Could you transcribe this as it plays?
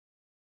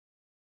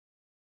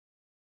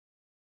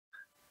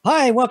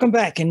Hi, welcome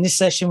back. In this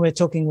session, we're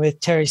talking with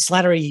Terry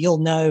Slattery. You'll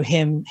know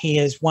him. He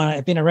has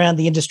been around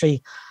the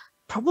industry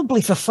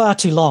probably for far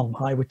too long,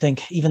 I would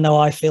think, even though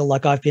I feel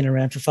like I've been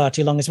around for far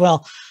too long as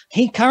well.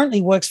 He currently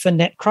works for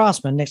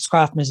Netcraftsmen.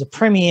 Netcraftsmen is a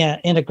premier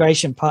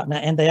integration partner,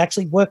 and they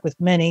actually work with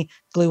many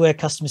Gluware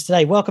customers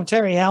today. Welcome,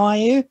 Terry. How are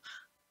you?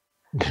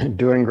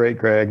 Doing great,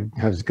 Greg.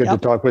 It was good to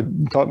talk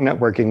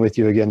networking with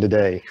you again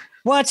today.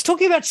 Well, it's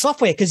talking about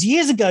software, because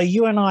years ago,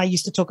 you and I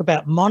used to talk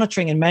about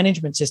monitoring and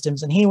management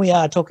systems, and here we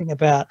are talking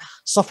about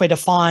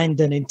software-defined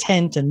and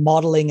intent and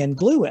modeling and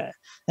Gluware.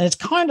 And it's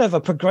kind of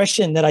a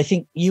progression that I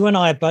think you and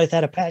I have both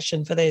had a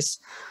passion for this,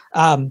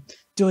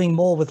 doing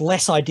more with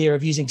less idea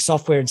of using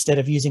software instead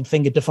of using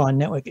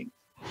finger-defined networking.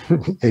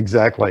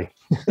 Exactly.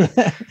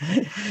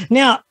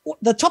 Now,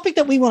 the topic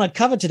that we want to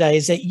cover today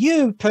is that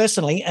you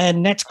personally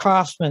and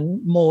Netcraftsmen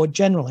more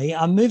generally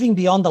are moving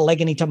beyond the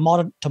legacy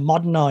to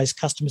modernize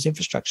customers'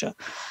 infrastructure.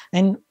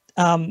 And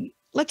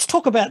let's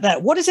talk about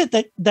that. What is it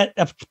that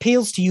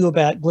appeals to you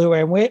about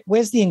Gluware, and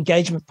where's the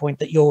engagement point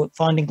that you're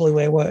finding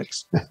Gluware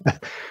works?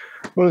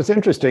 Well, it's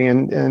interesting.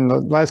 In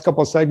the last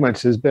couple of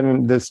segments has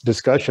been this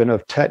discussion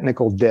of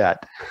technical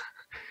debt.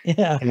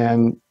 Yeah.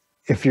 And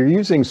if you're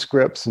using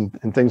scripts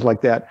and things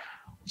like that,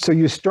 so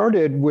you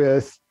started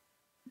with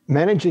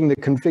managing the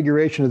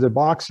configuration of the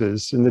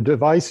boxes and the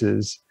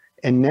devices,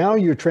 and now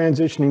you're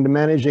transitioning to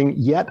managing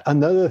yet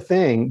another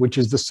thing, which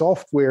is the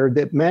software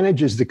that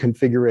manages the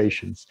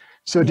configurations.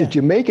 So did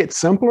you make it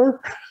simpler?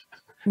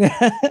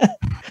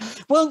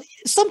 Well,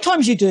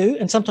 sometimes you do,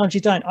 and sometimes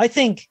you don't. I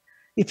think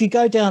if you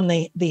go down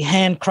the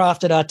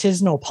handcrafted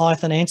artisanal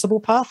Python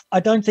Ansible path, I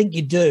don't think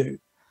you do.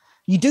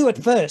 You do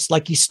at first,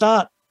 like you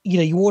start,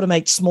 you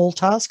automate small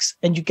tasks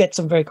and you get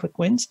some very quick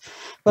wins.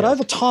 But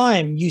over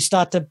time, you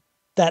start to,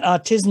 that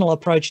artisanal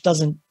approach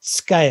doesn't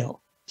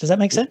scale. Does that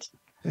make sense?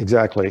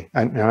 Exactly.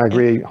 And I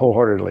agree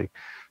wholeheartedly.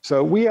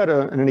 So we had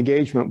an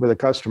engagement with a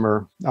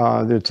customer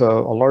that's a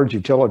large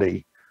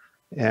utility.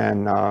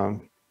 And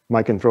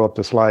Mike can throw up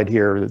the slide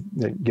here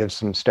that gives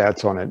some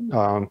stats on it.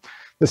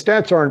 The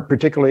stats aren't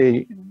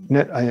particularly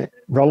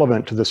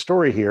relevant to the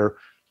story here.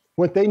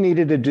 What they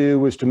needed to do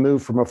was to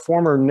move from a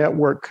former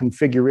network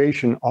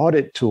configuration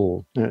audit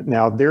tool.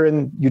 Now they're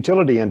in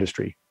utility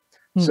industry,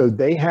 so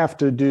they have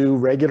to do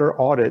regular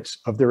audits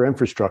of their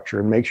infrastructure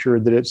and make sure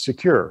that it's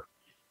secure.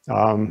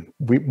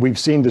 We've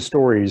seen the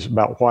stories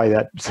about why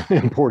that's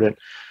important.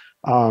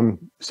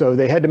 So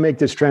they had to make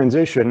this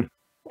transition.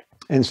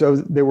 And so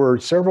there were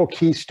several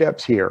key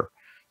steps here.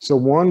 So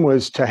one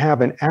was to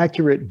have an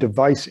accurate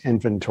device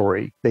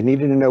inventory. They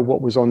needed to know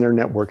what was on their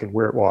network and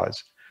where it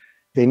was.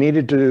 They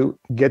needed to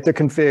get the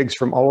configs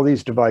from all of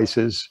these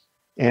devices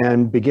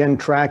and begin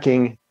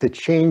tracking the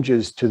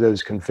changes to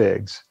those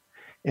configs.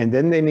 And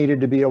then they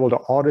needed to be able to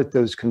audit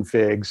those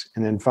configs,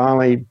 and then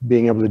finally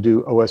being able to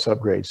do OS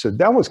upgrades. So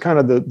that was kind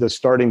of the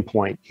starting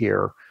point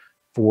here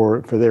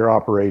for their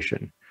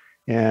operation.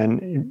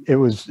 And it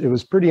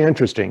was pretty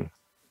interesting.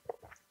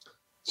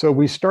 So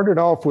we started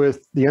off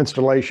with the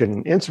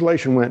installation.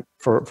 Installation went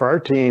for our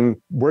team,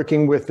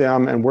 working with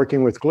them and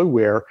working with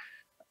Gluware.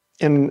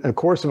 In a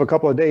course of a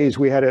couple of days,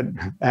 we had it,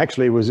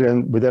 actually it was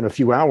within a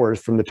few hours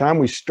from the time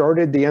we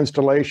started the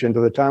installation to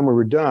the time we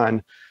were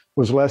done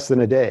was less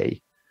than a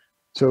day.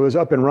 So it was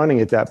up and running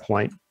at that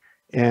point.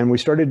 And we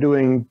started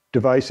doing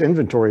device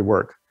inventory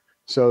work.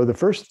 So the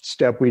first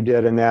step we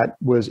did in that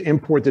was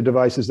import the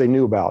devices they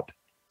knew about.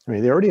 I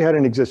mean, they already had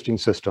an existing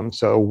system.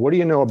 So what do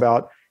you know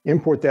about?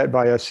 Import that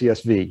via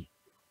CSV.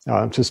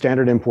 It's a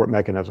standard import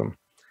mechanism.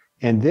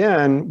 And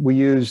then we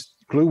used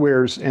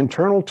Gluware's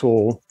internal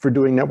tool for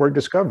doing network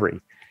discovery.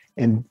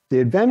 And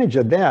the advantage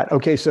of that,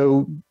 okay,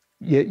 so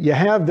you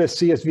have this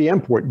CSV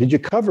import. Did you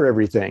cover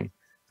everything?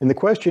 And the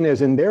question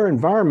is, in their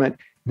environment,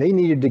 they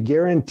needed to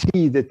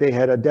guarantee that they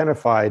had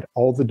identified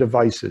all the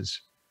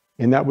devices.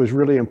 And that was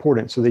really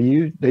important. So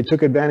they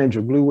took advantage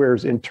of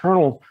Gluware's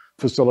internal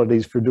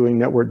facilities for doing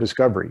network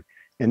discovery.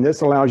 And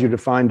this allows you to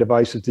find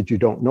devices that you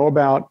don't know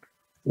about,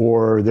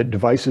 or the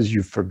devices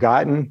you've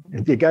forgotten.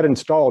 If you got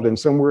installed and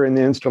somewhere in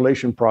the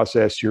installation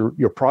process,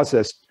 your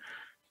process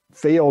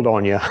failed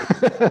on you.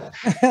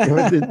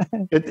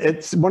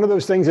 It's one of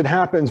those things that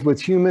happens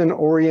with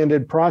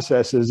human-oriented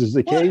processes, is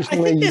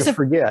occasionally you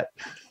forget.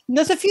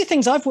 There's a few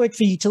things. I've worked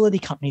for utility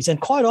companies, and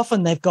quite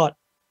often they've got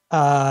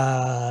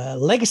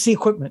legacy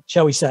equipment,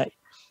 shall we say.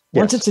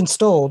 Once it's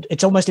installed,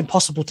 it's almost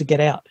impossible to get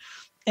out.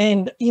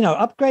 And,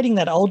 upgrading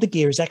that older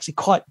gear is actually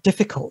quite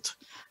difficult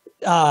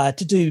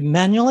to do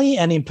manually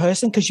and in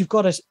person, because you've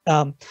got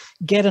to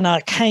get an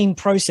arcane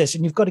process,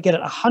 and you've got to get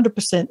it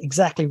 100%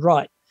 exactly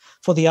right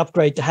for the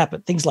upgrade to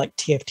happen. Things like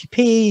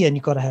TFTP, and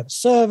you've got to have a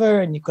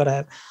server, and you've got to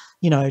have,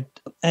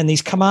 and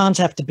these commands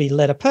have to be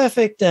letter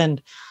perfect,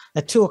 and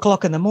at 2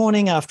 o'clock in the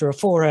morning after a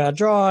 4-hour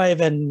drive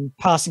and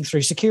passing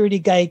through security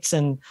gates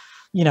and,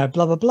 blah,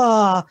 blah,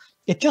 blah.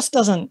 It just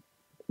doesn't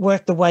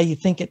work the way you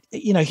think it.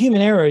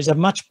 Human error is a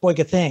much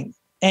bigger thing,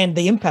 and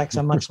the impacts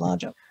are much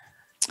larger.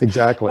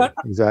 Exactly. But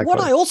exactly. What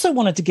I also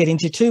wanted to get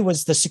into too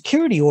was the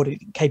security audit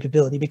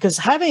capability, because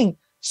having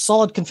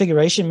solid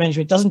configuration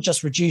management doesn't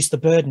just reduce the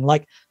burden.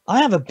 Like,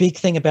 I have a big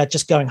thing about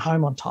just going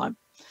home on time.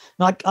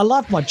 Like, I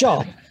love my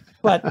job,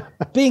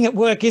 but being at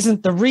work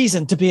isn't the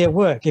reason to be at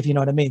work, if you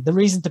know what I mean. The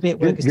reason to be at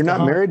work is you're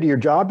not married to your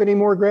job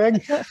anymore,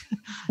 Greg?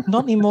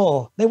 Not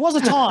anymore. There was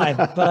a time,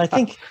 but I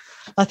think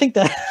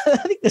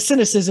the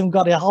cynicism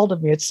got a hold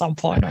of me at some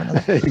point.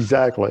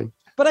 Exactly.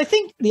 But I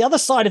think the other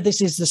side of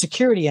this is the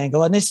security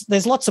angle, and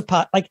there's lots of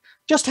like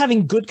just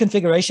having good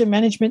configuration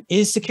management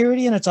is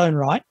security in its own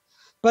right,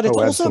 but it's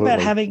also about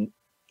having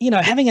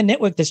a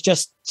network that's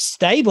just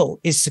stable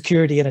is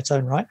security in its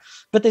own right.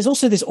 But there's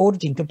also this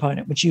auditing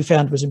component, which you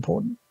found was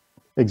important.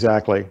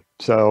 Exactly.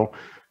 So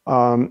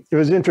it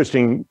was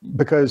interesting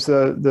because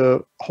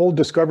the whole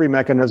discovery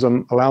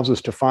mechanism allows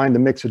us to find the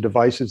mix of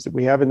devices that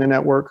we have in the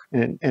network,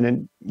 and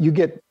then you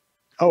get,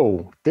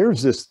 oh,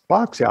 there's this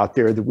box out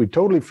there that we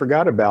totally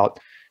forgot about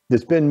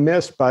that's been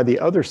missed by the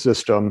other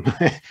system,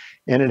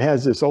 and it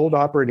has this old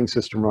operating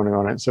system running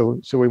on it.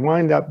 So we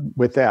wind up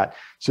with that.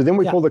 So then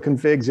we pull the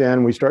configs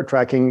in, we start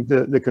tracking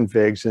the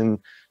configs, and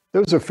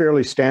those are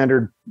fairly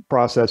standard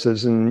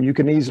processes, and you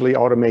can easily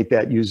automate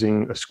that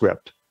using a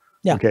script.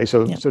 Yeah. Okay,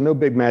 so no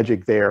big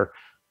magic there.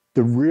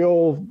 The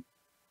real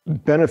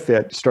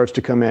benefit starts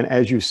to come in,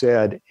 as you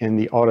said, in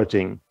the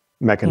auditing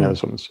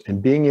mechanisms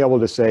and being able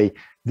to say,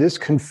 this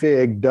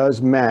config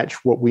does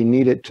match what we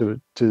need it to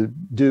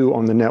do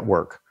on the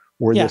network,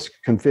 or this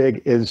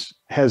config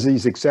has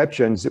these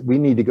exceptions that we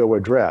need to go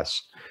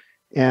address.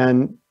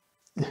 And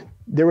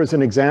there was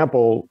an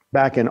example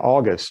back in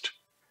August,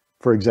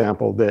 for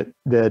example,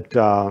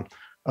 that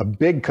a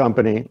big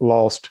company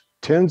lost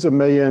tens of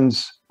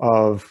millions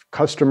of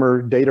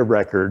customer data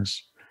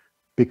records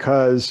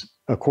because,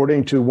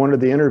 according to one of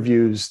the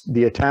interviews,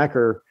 the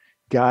attacker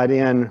got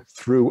in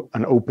through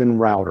an open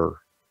router.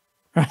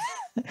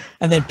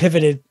 And then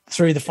pivoted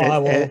through the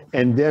firewall.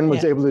 And then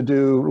was able to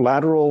do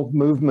lateral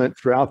movement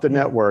throughout the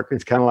network.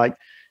 It's kind of like,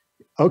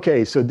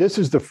 okay, so this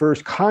is the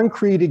first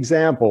concrete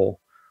example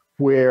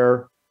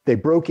where they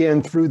broke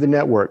in through the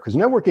network, because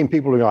networking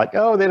people are like,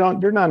 oh,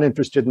 they're not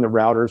interested in the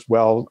routers.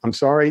 Well, I'm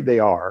sorry, they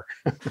are.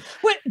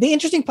 Well, the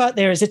interesting part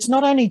there is it's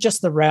not only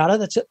just the router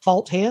that's at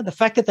fault here. The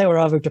fact that they were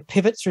able to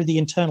pivot through the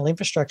internal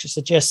infrastructure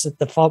suggests that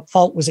the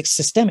fault was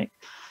systemic.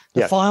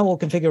 The firewall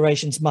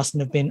configurations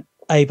mustn't have been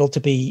able to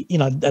be,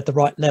 at the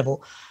right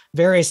level.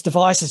 Various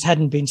devices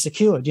hadn't been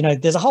secured.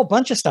 There's a whole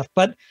bunch of stuff,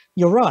 but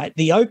you're right.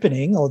 The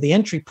opening or the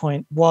entry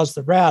point was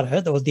the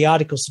router. The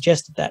article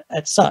suggested that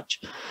as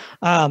such.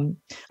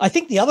 I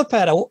think the other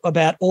part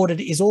about audit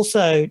is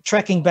also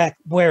tracking back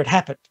where it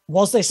happened.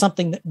 Was there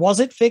something was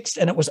it fixed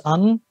and it was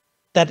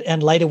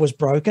and later was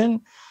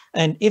broken?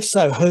 And if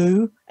so,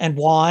 who and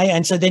why?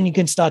 And so then you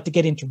can start to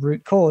get into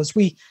root cause.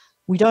 We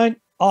don't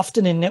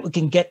often in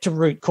networking get to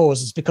root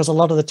causes because a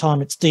lot of the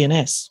time it's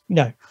DNS,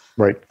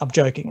 right. I'm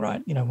joking,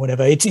 right?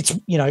 Whatever. It's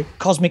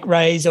cosmic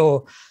rays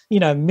or,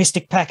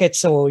 mystic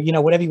packets or,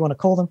 whatever you want to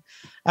call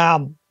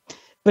them.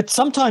 But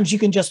sometimes you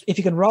can if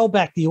you can roll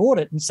back the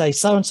audit and say,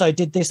 so-and-so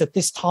did this at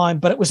this time,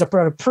 but it was an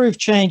approved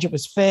change. It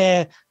was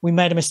fair. We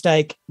made a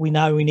mistake. We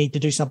know we need to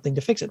do something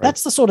to fix it. Right.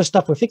 That's the sort of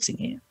stuff we're fixing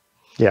here.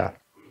 Yeah.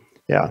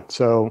 Yeah.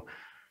 So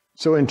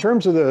in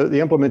terms of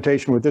the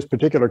implementation with this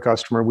particular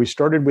customer, we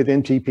started with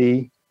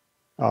NTP.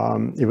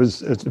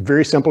 It's a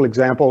very simple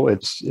example.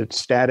 It's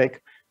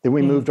static. Then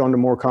we moved on to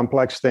more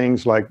complex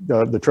things like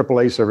the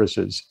AAA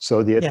services.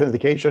 So the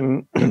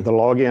authentication, the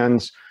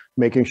logins,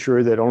 making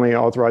sure that only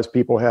authorized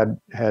people had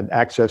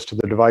access to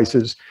the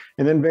devices,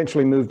 and then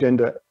eventually moved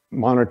into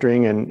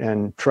monitoring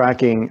and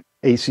tracking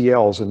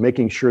ACLs and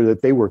making sure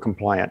that they were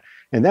compliant.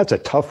 And that's a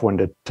tough one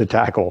to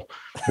tackle,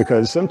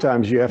 because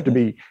sometimes you have to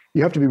be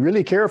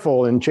really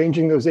careful in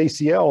changing those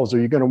ACLs, or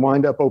you're going to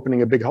wind up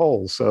opening a big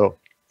hole. So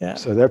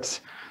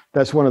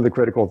that's one of the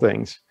critical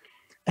things.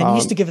 And you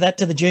used to give that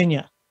to the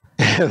junior.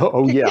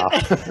 Oh, yeah.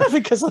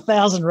 Because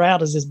 1,000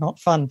 routers is not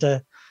fun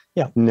to,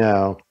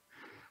 No.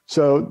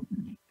 So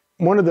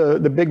one of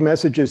the big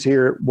messages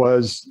here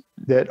was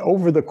that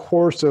over the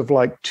course of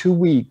like 2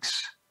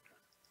 weeks,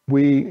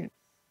 we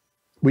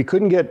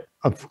couldn't get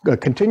a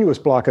continuous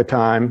block of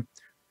time,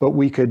 but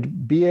we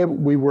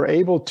were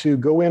able to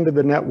go into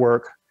the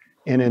network,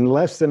 and in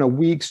less than a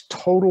week's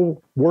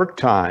total work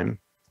time,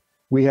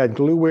 we had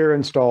Gluware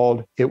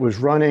installed. It was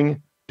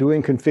running,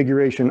 doing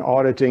configuration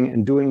auditing,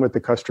 and doing what the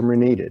customer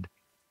needed.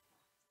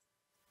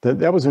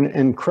 That was an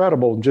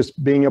incredible,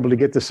 just being able to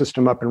get the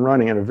system up and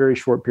running in a very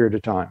short period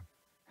of time.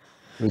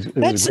 It was a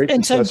great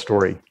success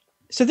story.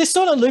 So this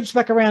sort of loops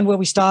back around where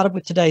we started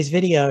with today's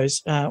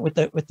videos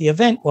with the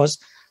event, was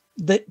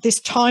that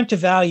this time to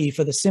value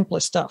for the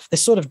simplest stuff,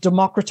 this sort of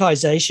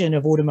democratization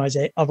of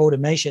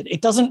automation.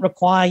 It doesn't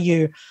require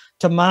you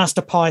to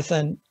master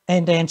Python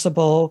and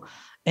Ansible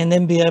and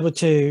then be able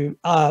to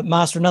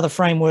master another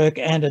framework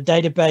and a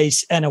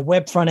database and a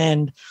web front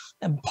end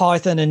and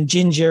Python and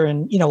Ginger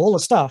and all the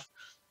stuff.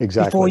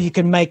 Exactly. Before you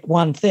can make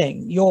one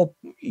thing.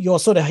 You're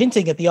sort of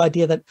hinting at the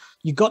idea that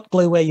you got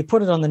Gluware, you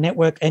put it on the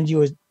network, and you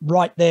were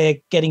right there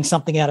getting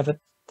something out of it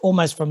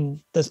almost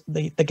from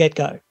the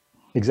get-go.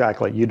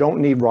 Exactly. You don't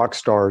need rock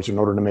stars in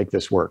order to make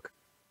this work.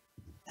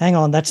 hang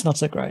on, that's not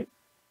so great.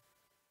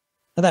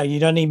 No, you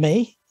don't need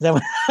me. That's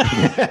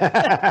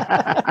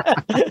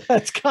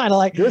kind of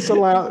like this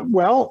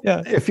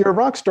if you're a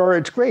rock star,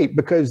 it's great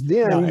because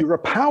then you're a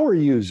power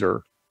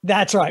user.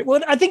 That's right.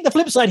 Well, I think the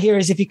flip side here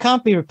is if you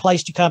can't be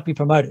replaced, you can't be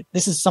promoted.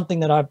 This is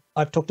something that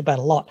I've talked about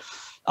a lot.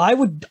 I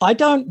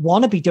don't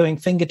want to be doing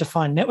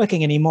finger-defined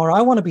networking anymore.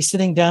 I want to be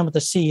sitting down with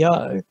the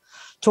CEO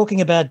talking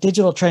about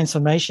digital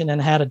transformation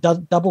and how to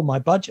double my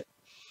budget.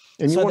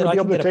 And you want to be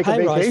able to take a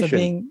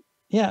vacation.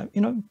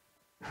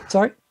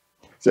 Sorry?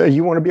 So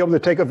you want to be able to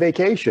take a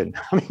vacation.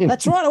 I mean,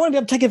 that's right. I want to be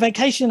able to take a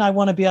vacation. I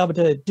want to be able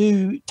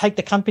to take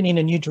the company in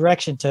a new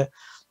direction to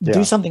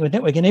do something with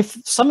networking. And if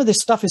some of this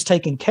stuff is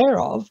taken care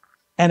of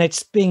and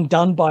it's being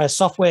done by a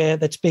software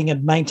that's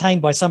being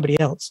maintained by somebody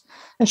else,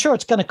 and sure,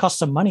 it's going to cost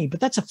some money, but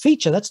that's a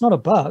feature. That's not a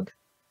bug.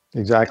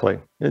 Exactly.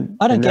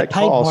 I don't get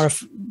paid more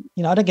if,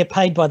 I don't get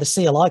paid by the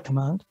CLI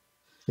command.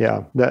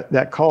 Yeah,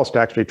 that cost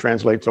actually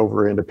translates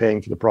over into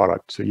paying for the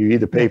product. So you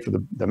either pay for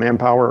the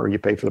manpower or you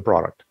pay for the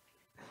product.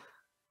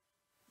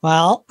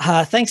 Well,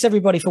 thanks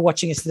everybody for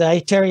watching us today.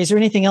 Terry, is there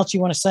anything else you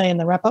want to say in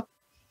the wrap up?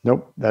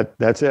 Nope,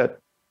 that's it.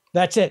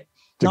 That's it.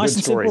 Nice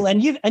and simple.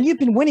 And you've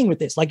been winning with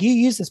this. Like you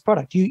use this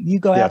product. You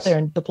go out there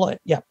and deploy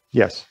it. Yeah.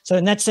 Yes. So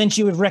in that sense,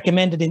 you would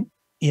recommend it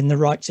in the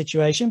right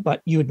situation,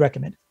 but you would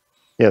recommend it.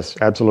 Yes,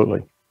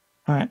 absolutely.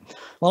 All right.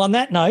 Well, on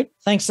that note,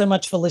 thanks so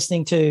much for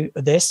listening to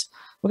this.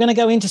 We're going to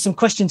go into some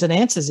questions and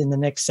answers in the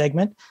next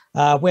segment,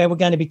 where we're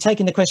going to be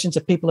taking the questions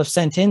that people have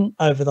sent in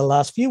over the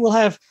last few. We'll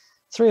have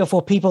 3 or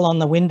 4 people on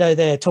the window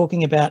there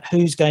talking about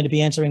who's going to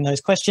be answering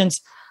those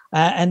questions.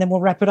 And then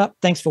we'll wrap it up.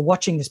 Thanks for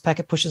watching this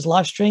Packet Pushers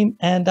live stream,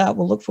 and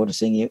we'll look forward to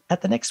seeing you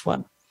at the next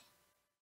one.